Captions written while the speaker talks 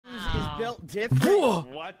built different. Whoa.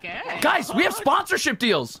 What? Guys, we have sponsorship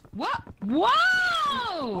deals. What? Whoa!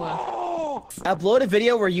 Upload a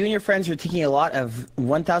video where you and your friends are taking a lot of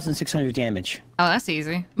 1,600 damage. Oh, that's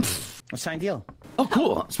easy. A signed deal. Oh,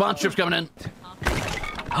 cool. Sponsorship's coming in.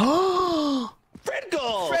 Oh, Fred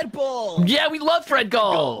Gull. Fred Bull. Yeah, we love Fred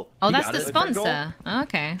Gull. Oh, You that's got the it? sponsor.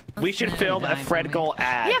 Okay. We should film a Fred Gull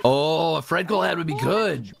ad. Yeah. Oh, a Fred Gull ad would be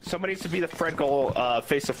good. Somebody needs to be the Fred Gull,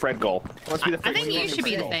 face of Fred Gull. Let's be the I think you should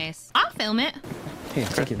be the face. I'll film it. Hey,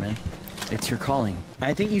 take it, man. It's your calling.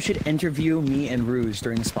 I think you should interview me and Ruse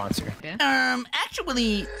during the sponsor.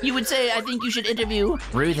 Actually, you would say I think you should interview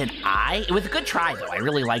Ruth and I? It was a good try, though. I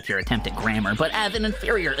really like your attempt at grammar, but as an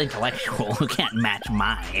inferior intellectual who can't match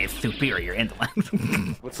my superior intellect.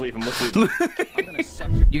 Let's leave him. Let's leave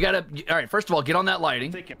him. You gotta, all right, first of all, get on that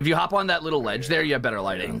lighting. If you hop on that little ledge there, you have better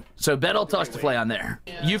lighting. So Bet will toss the play on there.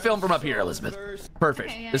 You film from up here, Elizabeth.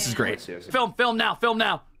 Perfect. This is great. Film now, film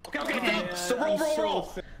now. Okay. So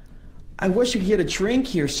roll. I wish I could get a drink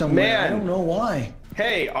here somewhere. Man. I don't know why.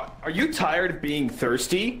 Hey, are you tired of being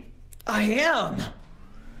thirsty? I am.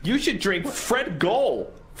 You should drink Fred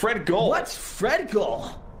Gull. Fred Gull. What's Fred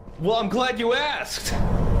Gull? Well, I'm glad you asked.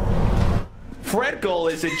 Fred Gull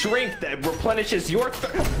is a drink that replenishes your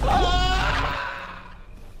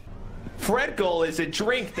Fred Gull is a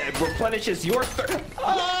drink that replenishes your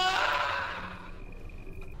Oh.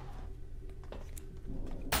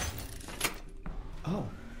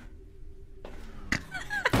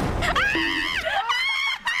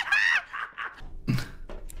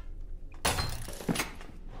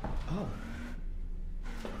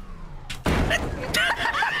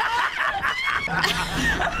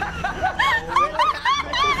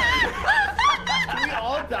 We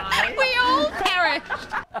all die. We all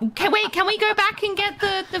perished. Wait, can we go back and get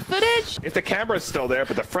the footage? If the camera's still there,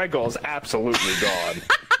 but the Fred Gull is absolutely gone.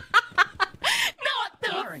 Not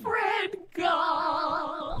the Fred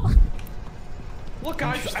Gull. Look,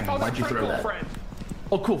 guys, I found Why'd the you Fred throw Gull that? friend.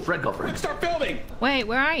 Oh, cool, Fred Gull. Quick, start filming. Wait,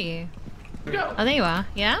 where are you? Go. Oh, there you are.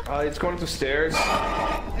 Yeah? It's going up the stairs.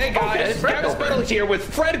 Hey Okay, guys, Fred Travis Gull Metal here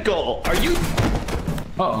with Fred Gull. Are you?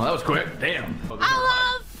 Oh, that was quick. Damn.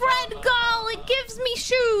 I love Fred Gull. It gives me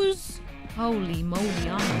shoes. Holy moly,